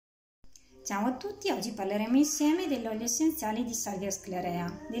Ciao a tutti, oggi parleremo insieme dell'olio essenziale di Salvia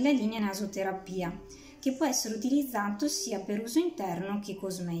Sclarea, della linea nasoterapia, che può essere utilizzato sia per uso interno che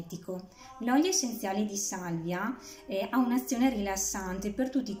cosmetico. L'olio essenziale di Salvia ha un'azione rilassante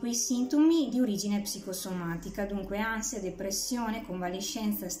per tutti quei sintomi di origine psicosomatica, dunque ansia, depressione,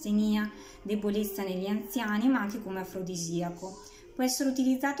 convalescenza, astenia, debolezza negli anziani, ma anche come afrodisiaco. Può essere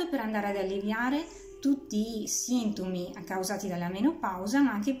utilizzato per andare ad alleviare tutti i sintomi causati dalla menopausa,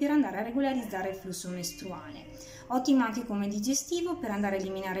 ma anche per andare a regolarizzare il flusso mestruale. Ottimo anche come digestivo per andare a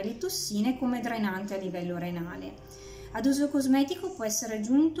eliminare le tossine, come drenante a livello renale. Ad uso cosmetico può essere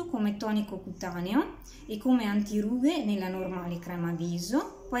aggiunto come tonico cutaneo e come antirughe nella normale crema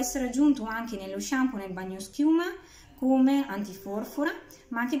viso. Può essere aggiunto anche nello shampoo e nel bagnoschiuma come antiforfora,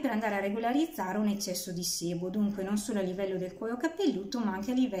 ma anche per andare a regolarizzare un eccesso di sebo, dunque non solo a livello del cuoio capelluto, ma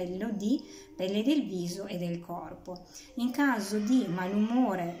anche a livello di pelle del viso e del corpo. In caso di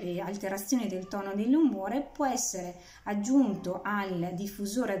malumore e alterazione del tono dell'umore, può essere aggiunto al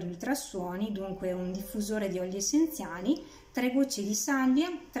diffusore ad ultrasuoni, dunque un diffusore di oli essenziali, 3 gocce di salvia,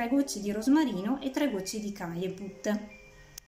 3 gocce di rosmarino e 3 gocce di cajeput.